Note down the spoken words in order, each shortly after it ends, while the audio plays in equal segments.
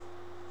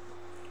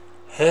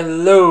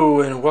Hello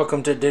and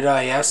welcome to Did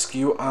I Ask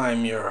You?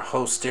 I'm your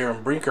host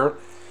Aaron Brinker,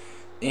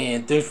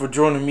 and thanks for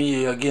joining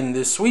me again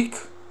this week.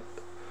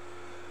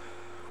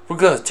 We're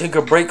gonna take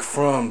a break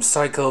from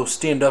psycho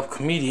stand-up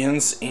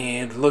comedians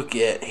and look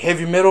at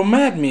heavy metal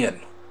madmen.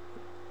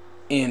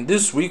 And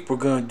this week we're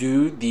gonna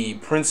do the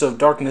Prince of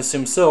Darkness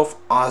himself,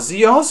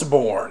 Ozzy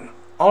Osbourne.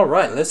 All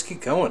right, let's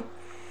get going.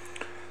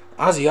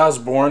 Ozzy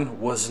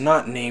Osbourne was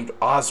not named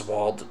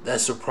Oswald.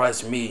 That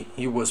surprised me.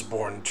 He was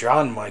born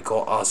John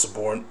Michael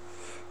Osbourne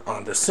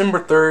on December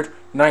 3rd,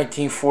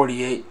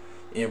 1948,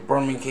 in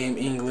Birmingham,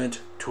 England,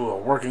 to a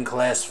working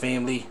class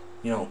family.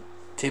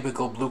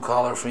 Typical blue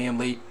collar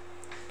family.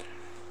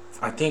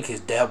 I think his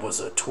dad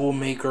was a tool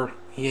maker.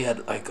 He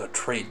had like a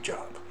trade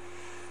job.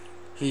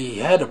 He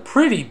had a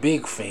pretty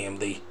big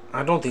family.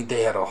 I don't think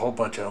they had a whole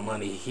bunch of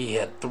money. He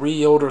had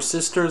three older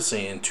sisters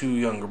and two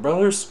younger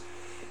brothers.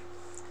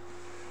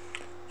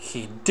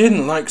 He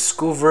didn't like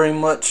school very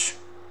much.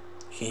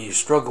 He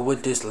struggled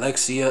with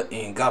dyslexia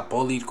and got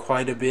bullied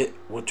quite a bit,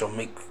 which will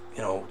make,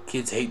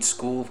 kids hate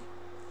school,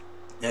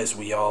 as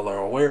we all are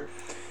aware.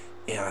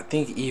 And I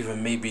think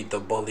even maybe the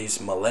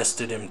bullies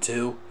molested him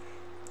too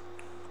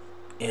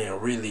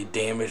and really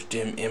damaged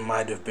him. It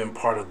might have been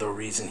part of the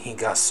reason he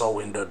got so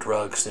into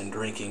drugs and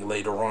drinking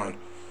later on.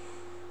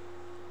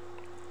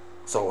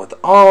 So with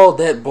all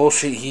that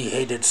bullshit, he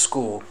hated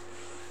school.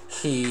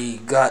 He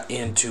got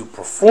into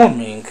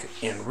performing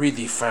and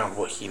really found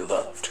what he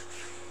loved.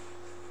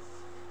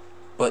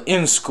 But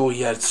in school,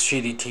 he had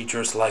shitty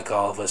teachers like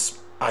all of us.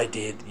 I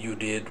did, you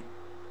did.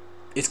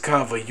 It's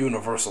kind of a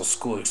universal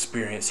school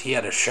experience. He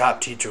had a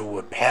shop teacher who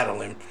would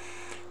paddle him,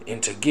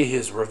 and to get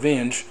his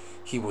revenge,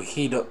 he would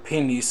heat up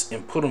pennies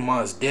and put them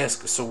on his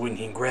desk so when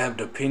he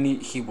grabbed a penny,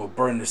 he would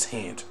burn his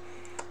hand.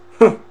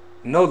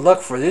 No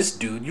luck for this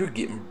dude. You're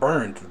getting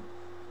burned,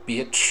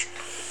 bitch.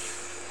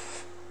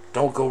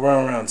 Don't go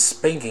around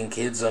spanking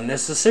kids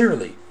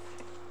unnecessarily.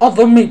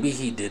 Although maybe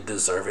he did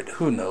deserve it.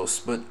 Who knows?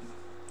 But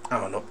I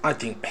don't know. I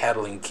think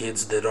paddling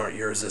kids that aren't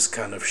yours is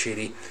kind of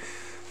shitty.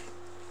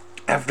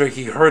 After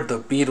he heard the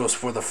Beatles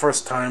for the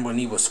first time when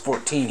he was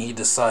 14, he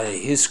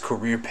decided his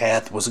career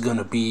path was going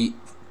to be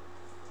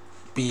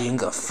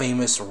being a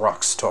famous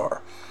rock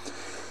star.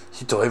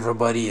 He told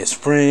everybody, his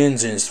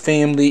friends and his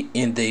family,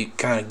 and they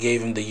kind of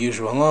gave him the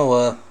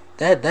usual,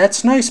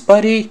 that's nice,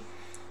 buddy.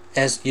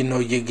 As you know,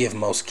 you give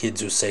most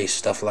kids who say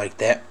stuff like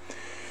that.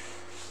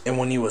 And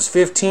when he was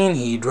 15,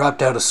 he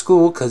dropped out of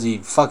school because he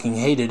fucking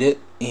hated it.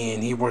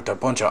 And he worked a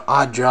bunch of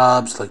odd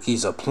jobs, like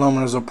he's a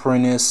plumber's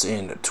apprentice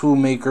and a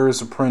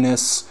toolmaker's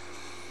apprentice.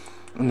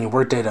 And he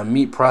worked at a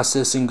meat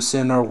processing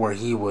center where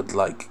he would,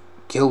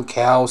 kill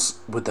cows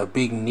with a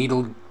big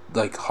needle,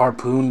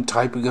 harpoon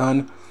type of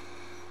gun.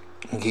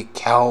 And get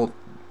cow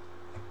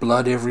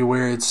blood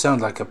everywhere. It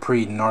sounds like a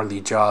pretty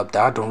gnarly job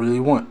that I don't really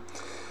want.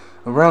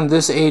 Around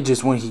this age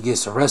is when he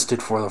gets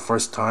arrested for the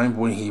first time,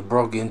 when he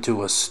broke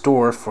into a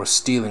store for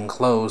stealing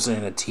clothes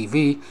and a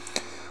TV.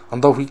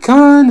 Although he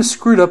kinda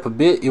screwed up a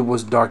bit, it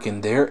was dark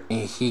in there,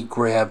 and he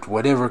grabbed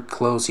whatever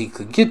clothes he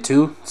could get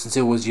to, since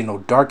it was,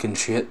 dark and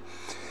shit.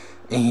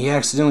 And he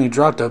accidentally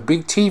dropped a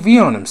big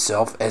TV on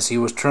himself as he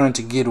was trying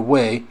to get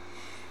away,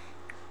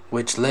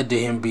 which led to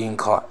him being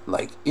caught.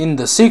 In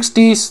the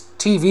 60s,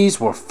 TVs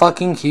were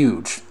fucking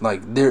huge.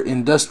 They're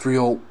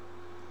industrial.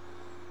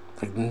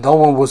 No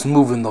one was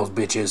moving those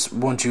bitches.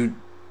 Once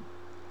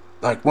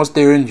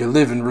they're in your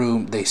living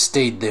room, they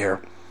stayed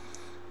there.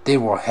 They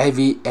were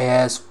heavy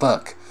as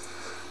fuck.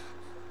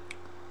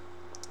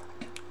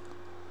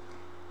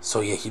 So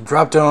yeah, he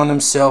dropped it on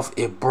himself.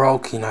 It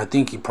broke, and I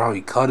think he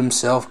probably cut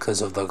himself because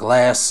of the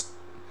glass.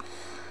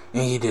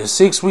 And he did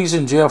 6 weeks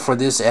in jail for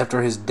this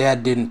after his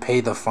dad didn't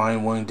pay the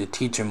fine, wanting to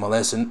teach him a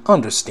lesson.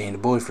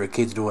 Understandable. If your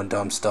kids doing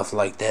dumb stuff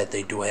like that,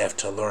 they do have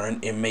to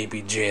learn. And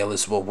maybe jail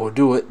is what will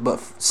do it.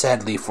 But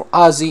sadly for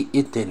Ozzy,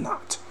 it did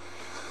not.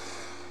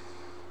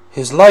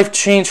 His life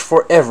changed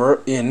forever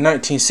in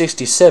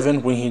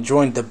 1967 when he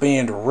joined the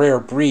band Rare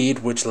Breed,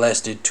 which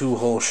lasted 2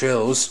 whole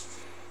shows.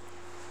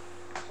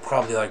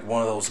 Probably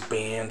one of those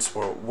bands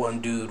where one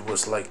dude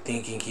was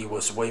thinking he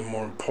was way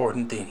more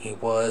important than he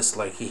was.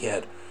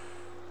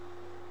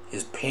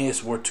 His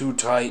pants were too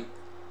tight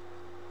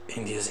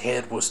and his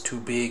head was too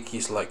big.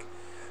 He's like,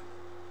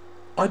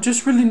 I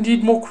just really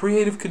need more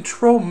creative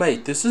control,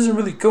 mate. This isn't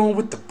really going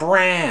with the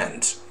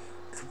brand.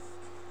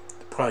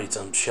 Probably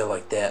some shit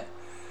like that.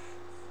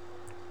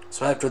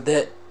 So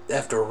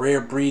after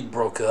Rare Breed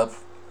broke up,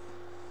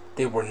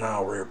 they were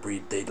now Rare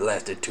Breed. They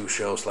lasted 2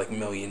 shows like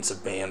millions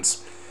of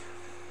bands.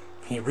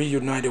 He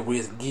reunited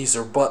with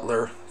Geezer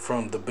Butler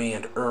from the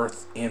band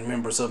Earth and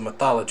members of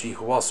Mythology,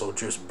 who also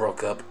just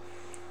broke up,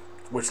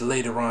 which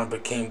later on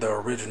became the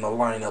original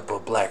lineup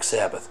of Black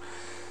Sabbath.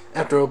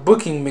 After a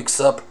booking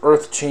mix-up,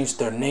 Earth changed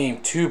their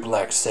name to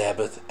Black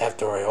Sabbath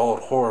after an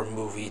old horror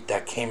movie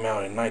that came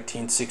out in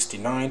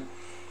 1969,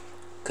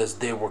 because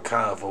they were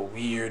kind of a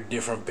weird,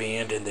 different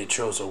band, and they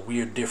chose a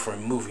weird,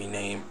 different movie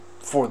name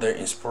for their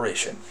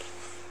inspiration.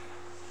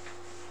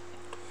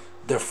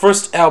 Their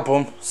first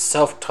album,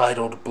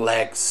 self-titled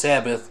Black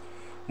Sabbath,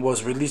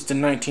 was released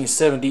in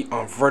 1970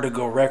 on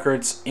Vertigo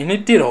Records, and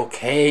it did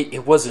okay.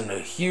 It wasn't a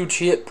huge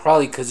hit,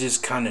 probably because it's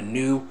kind of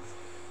new,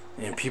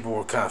 and people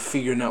were kind of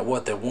figuring out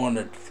what they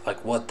wanted,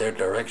 like what their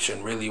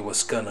direction really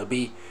was gonna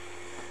be.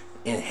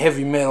 In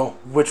heavy metal,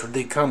 which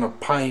they kind of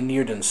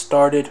pioneered and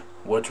started,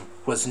 which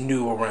was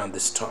new around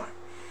this time.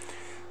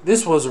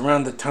 This was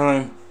around the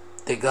time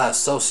they got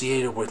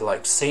associated with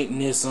like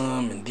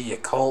Satanism and the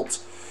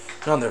occult.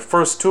 And on their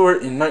first tour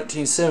in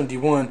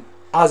 1971,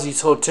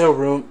 Ozzy's hotel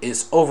room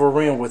is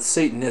overrun with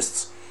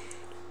Satanists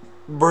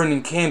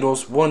burning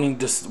candles, wanting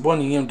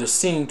him to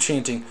sing,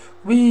 chanting,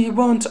 "We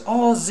want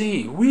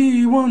Ozzy!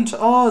 We want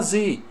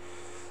Ozzy!"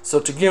 So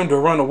to get him to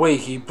run away,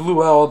 he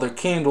blew out all their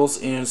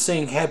candles and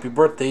sang "Happy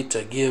Birthday"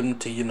 to get him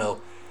to,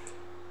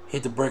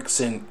 hit the bricks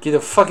and get the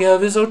fuck out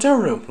of his hotel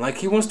room. Like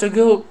he wants to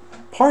go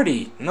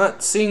party,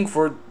 not sing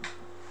for,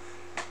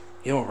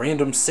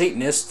 random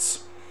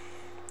Satanists.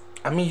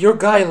 I mean, your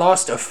guy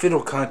lost a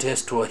fiddle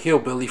contest to a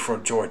hillbilly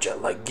from Georgia.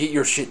 Like, get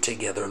your shit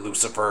together,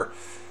 Lucifer.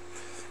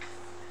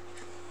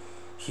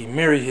 He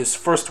married his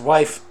first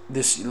wife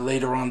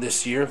later on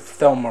this year,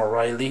 Thelma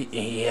Riley, and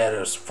he had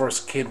his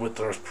first kid with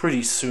her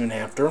pretty soon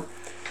after.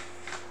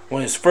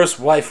 When his first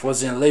wife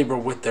was in labor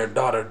with their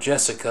daughter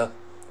Jessica,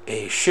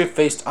 a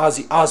shit-faced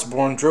Ozzy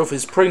Osbourne drove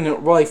his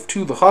pregnant wife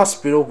to the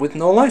hospital with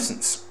no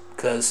license.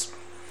 Because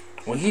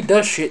when he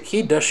does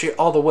shit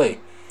all the way.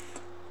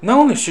 Not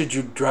only should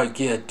you get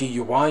a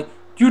DUI,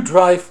 you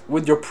drive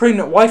with your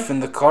pregnant wife in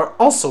the car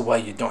also while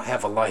you don't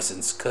have a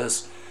license.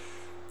 Because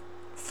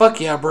fuck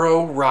yeah,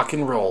 bro, rock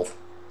and roll.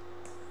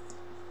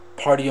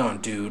 Party on,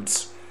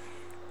 dudes.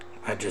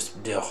 I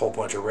just did a whole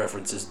bunch of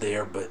references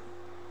there, but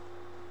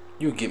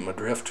you get my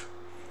drift.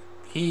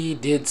 He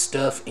did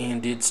stuff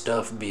and did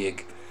stuff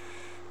big.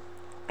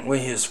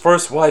 When his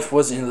first wife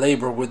was in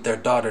labor with their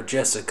daughter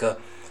Jessica.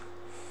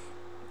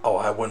 Oh,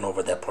 I went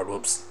over that part,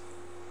 whoops.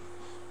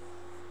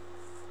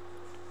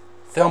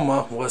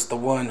 Thelma was the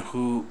one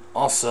who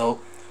also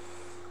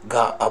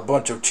got a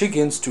bunch of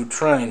chickens to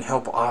try and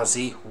help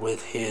Ozzy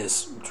with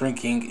his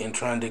drinking and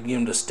trying to get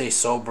him to stay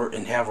sober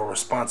and have a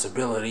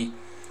responsibility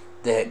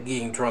that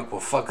getting drunk will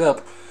fuck up.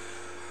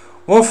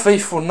 One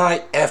fateful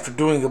night, after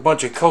doing a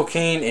bunch of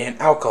cocaine and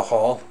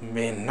alcohol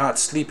and not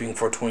sleeping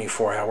for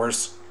 24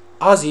 hours,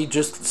 Ozzy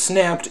just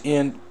snapped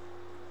and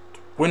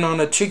went on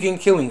a chicken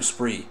killing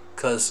spree.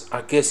 Because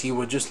I guess he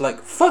was just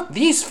like, fuck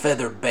these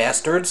feathered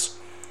bastards.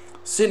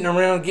 Sitting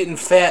around getting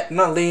fat,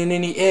 not laying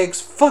any eggs.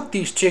 Fuck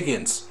these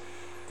chickens.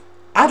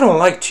 I don't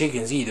like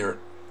chickens either.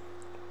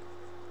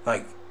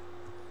 Like,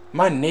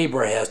 my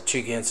neighbor has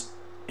chickens,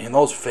 and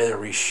those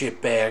feathery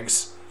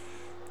shitbags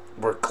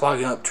were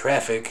clogging up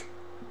traffic.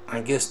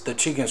 I guess the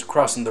chickens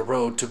crossing the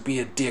road to be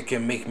a dick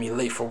and make me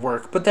late for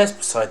work, but that's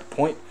beside the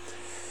point.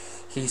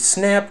 He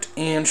snapped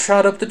and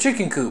shot up the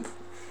chicken coop.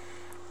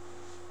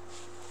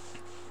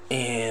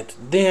 And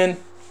then,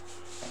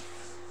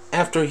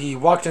 after he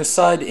walked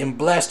inside and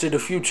blasted a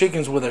few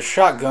chickens with a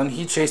shotgun,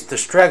 he chased the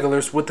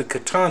stragglers with the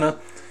katana,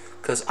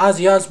 because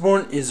Ozzy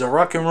Osbourne is a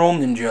rock and roll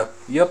ninja.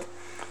 Yep.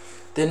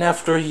 Then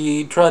after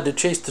he tried to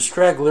chase the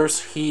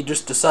stragglers, he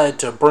just decided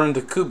to burn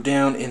the coop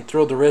down and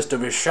throw the rest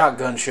of his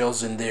shotgun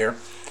shells in there.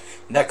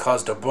 And that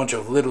caused a bunch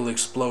of little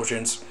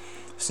explosions.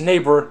 His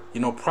neighbor,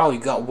 probably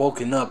got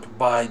woken up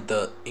by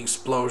the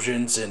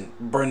explosions and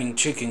burning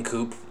chicken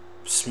coop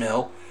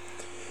smell.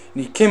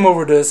 And he came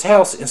over to his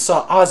house and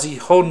saw Ozzy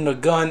holding a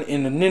gun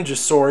and a ninja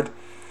sword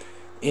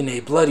in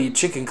a bloody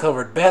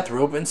chicken-covered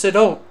bathrobe and said,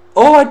 Oh,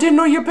 I didn't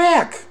know you're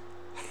back.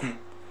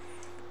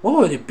 What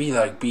would it be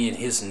like being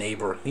his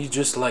neighbor? He's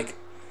just like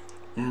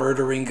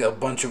murdering a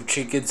bunch of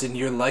chickens and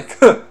you're like,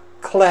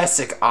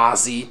 classic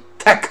Ozzy.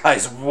 That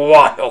guy's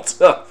wild.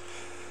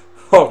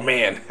 Oh,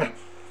 man.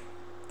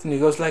 And he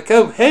goes like,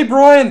 oh, hey,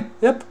 Brian.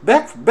 Yep,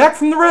 back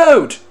from the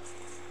road.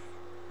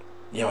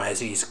 As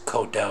he's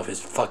coked out of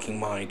his fucking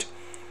mind.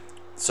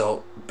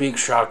 So, big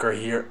shocker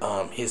here.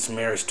 His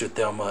marriage to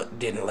Thelma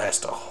didn't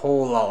last a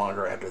whole lot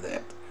longer after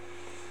that.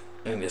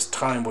 And his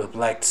time with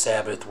Black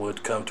Sabbath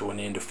would come to an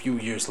end a few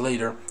years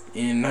later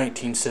in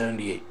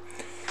 1978.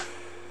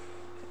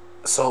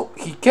 So,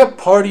 he kept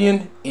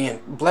partying, and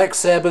Black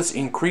Sabbath's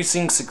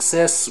increasing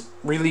success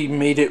really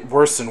made it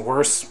worse and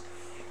worse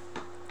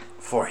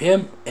for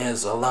him.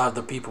 As a lot of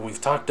the people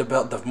we've talked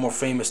about, the more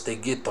famous they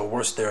get, the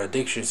worse their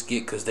addictions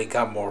get because they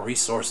got more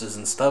resources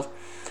and stuff.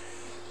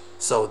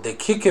 So they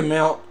kick him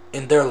out,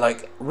 and they're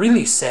like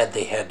really sad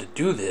they had to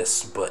do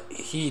this, but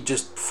he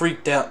just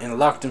freaked out and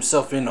locked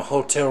himself in a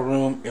hotel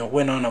room and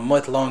went on a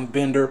month-long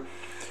bender.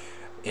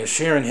 And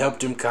Sharon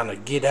helped him kind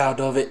of get out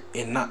of it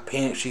and not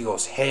panic. She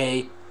goes,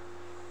 hey,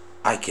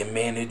 I can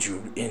manage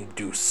you and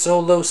do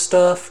solo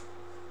stuff.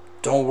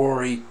 Don't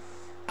worry,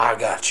 I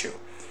got you.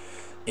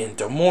 In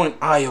Des Moines,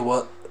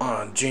 Iowa,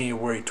 on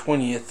January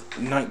 20th,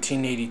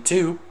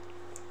 1982,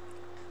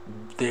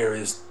 there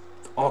is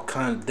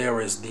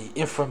the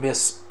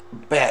infamous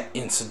bat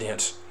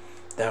incident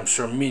that I'm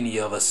sure many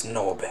of us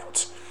know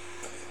about.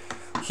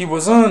 He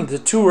was on the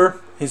tour,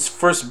 his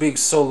first big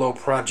solo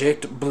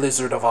project,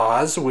 Blizzard of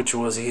Ozz, which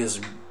was his,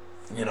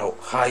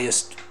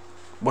 highest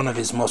one of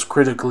his most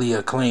critically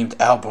acclaimed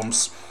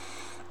albums,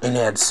 and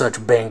had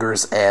such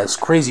bangers as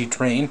Crazy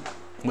Train,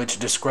 which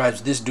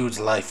describes this dude's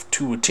life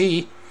to a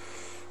T.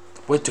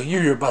 Wait till you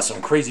hear about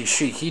some crazy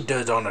shit he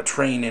does on a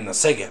train in a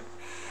second.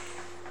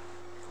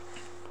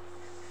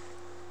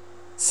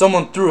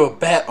 Someone threw a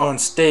bat on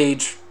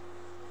stage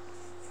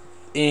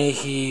and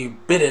he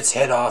bit its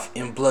head off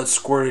and blood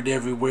squirted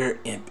everywhere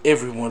and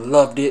everyone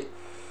loved it.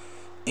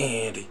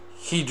 And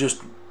he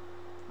just,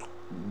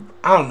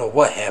 I don't know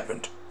what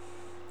happened.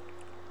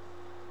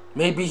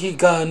 Maybe he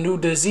got a new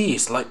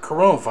disease like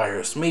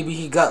coronavirus. Maybe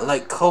he got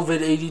like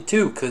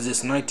COVID-82 because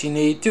it's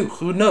 1982.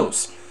 Who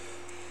knows?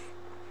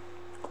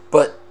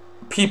 But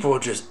people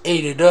just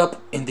ate it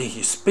up and then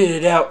he spit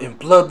it out and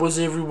blood was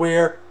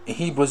everywhere. And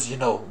he was,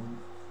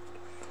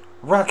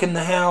 rocking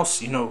the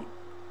house,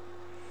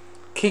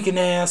 kicking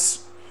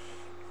ass.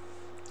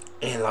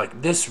 And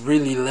like this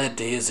really led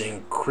to his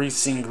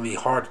increasingly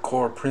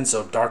hardcore Prince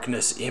of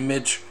Darkness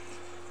image.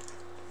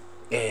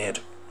 And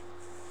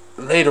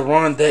later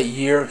on that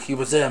year, he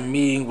was at a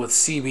meeting with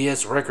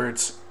CBS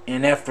Records,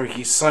 and after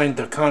he signed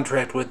the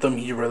contract with them,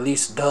 he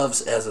released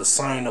Doves as a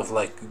sign of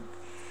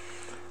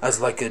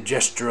as a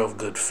gesture of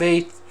good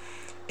faith.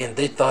 And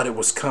they thought it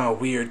was kind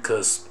of weird,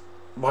 because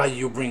why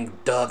you bring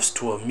doves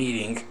to a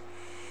meeting?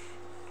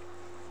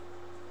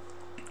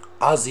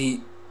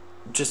 Ozzy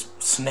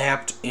just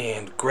snapped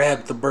and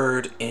grabbed the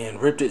bird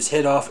and ripped its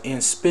head off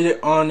and spit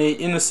it on an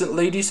innocent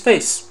lady's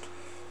face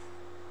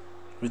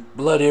with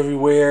blood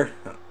everywhere.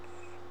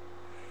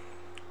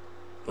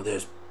 But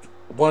there's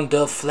one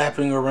dove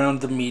flapping around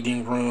the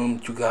meeting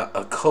room. You got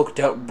a coked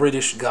out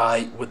British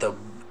guy with a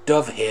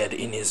dove head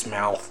in his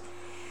mouth.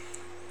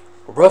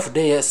 A rough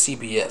day at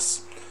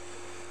CBS.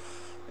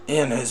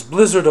 In his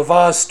Blizzard of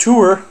Oz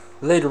tour,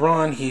 later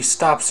on he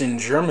stops in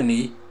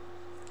Germany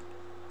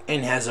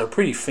and has a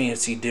pretty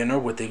fancy dinner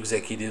with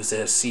executives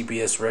at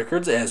CBS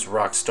Records, as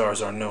rock stars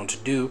are known to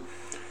do.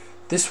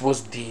 This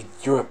was the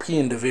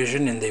European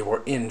division and they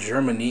were in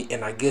Germany,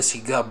 and I guess he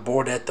got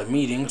bored at the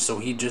meeting, so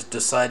he just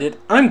decided,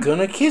 I'm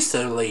gonna kiss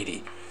a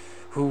lady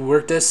who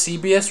worked at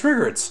CBS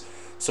Records.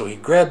 So he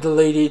grabbed the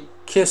lady,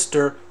 kissed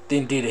her,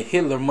 then did a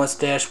Hitler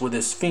mustache with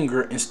his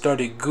finger and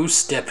started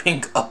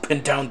goose-stepping up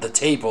and down the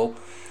table.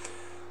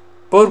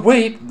 But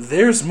wait,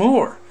 there's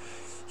more.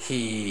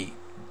 He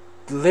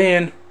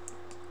then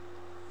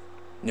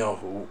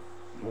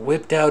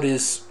whipped out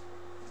his,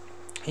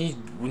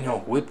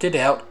 whipped it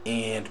out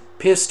and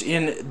pissed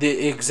in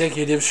the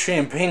executive's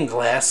champagne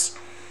glass,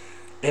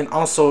 and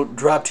also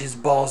dropped his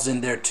balls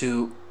in there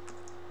too,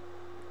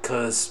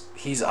 cause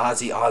he's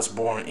Ozzy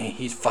Osbourne and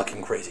he's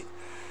fucking crazy.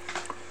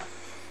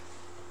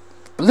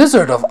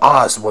 Blizzard of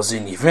Oz was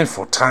an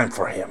eventful time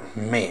for him,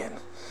 man.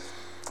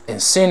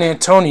 In San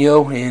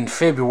Antonio in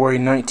February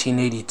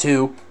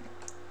 1982,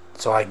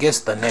 so I guess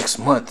the next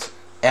month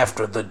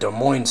after the Des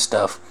Moines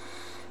stuff,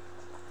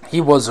 he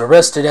was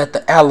arrested at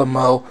the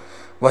Alamo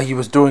while he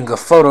was doing a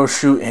photo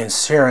shoot in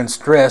Sharon's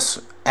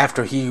dress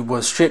after he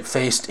was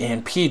shit-faced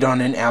and peed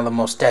on an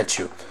Alamo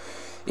statue.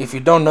 If you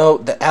don't know,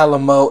 the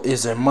Alamo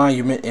is a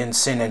monument in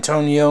San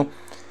Antonio,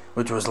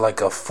 which was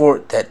like a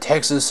fort that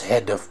Texas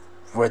had to,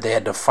 where they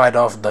had to fight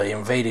off the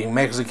invading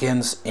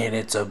Mexicans, and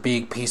it's a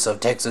big piece of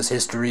Texas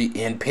history,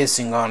 and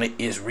pissing on it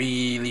is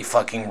really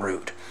fucking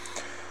rude.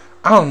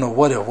 I don't know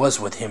what it was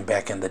with him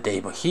back in the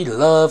day, but he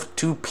loved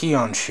to pee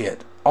on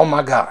shit. Oh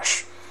my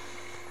gosh.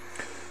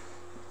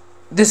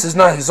 This is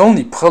not his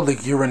only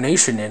public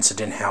urination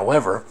incident,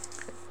 however.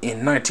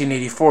 In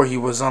 1984, he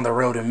was on the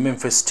road in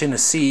Memphis,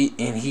 Tennessee,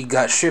 and he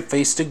got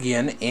shit-faced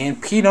again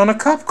and peed on a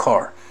cop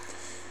car.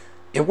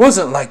 It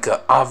wasn't like an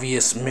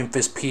obvious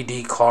Memphis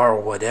PD car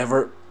or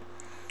whatever,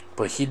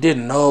 but he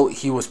didn't know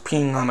he was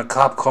peeing on a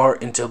cop car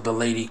until the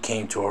lady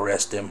came to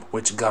arrest him,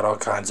 which got all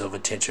kinds of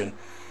attention.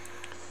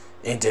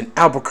 And in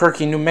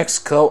Albuquerque, New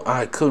Mexico,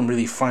 I couldn't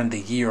really find the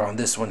year on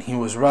this one. He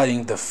was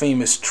riding the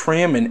famous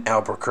tram in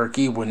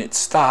Albuquerque when it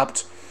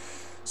stopped.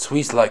 So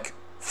he's like,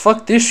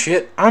 fuck this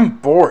shit, I'm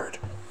bored.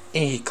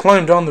 And he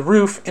climbed on the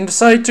roof and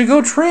decided to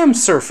go tram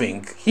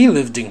surfing. He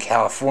lived in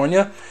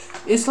California.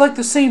 It's like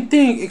the same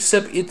thing,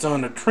 except it's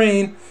on a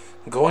train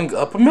going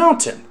up a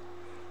mountain.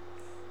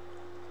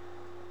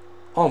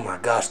 Oh my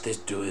gosh, this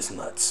dude is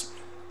nuts.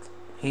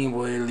 He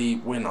really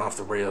went off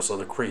the rails of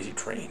the Crazy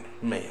Train.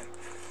 Man.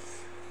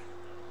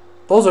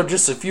 Those are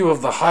just a few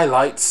of the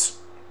highlights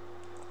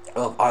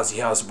of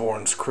Ozzy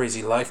Osbourne's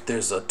crazy life.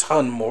 There's a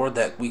ton more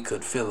that we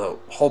could fill a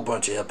whole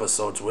bunch of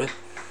episodes with.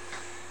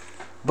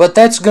 But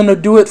that's going to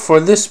do it for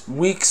this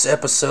week's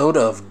episode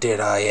of Did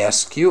I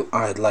Ask You?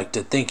 I'd like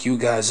to thank you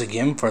guys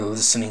again for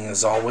listening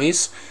as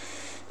always.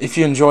 If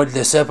you enjoyed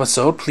this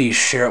episode, please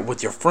share it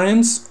with your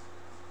friends.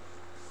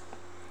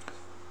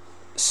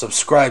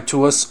 Subscribe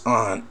to us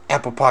on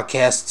Apple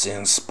Podcasts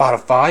and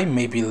Spotify.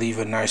 Maybe leave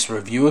a nice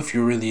review if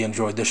you really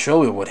enjoyed the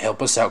show. It would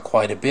help us out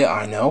quite a bit,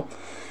 I know.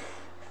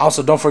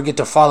 Also, don't forget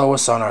to follow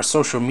us on our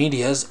social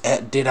medias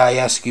at Did I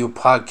Ask You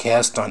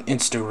Podcast on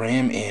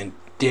Instagram and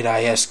Did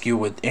I Ask You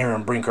with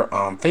Aaron Brinker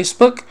on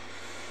Facebook.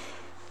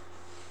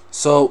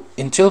 So,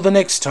 until the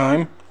next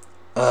time,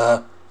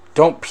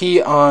 Don't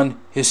pee on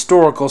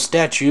historical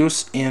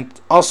statues, and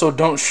also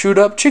don't shoot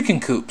up chicken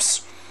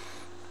coops.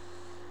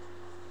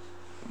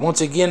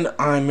 Once again,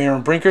 I'm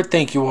Aaron Brinker.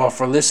 Thank you all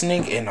for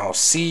listening, and I'll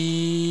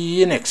see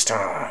you next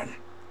time.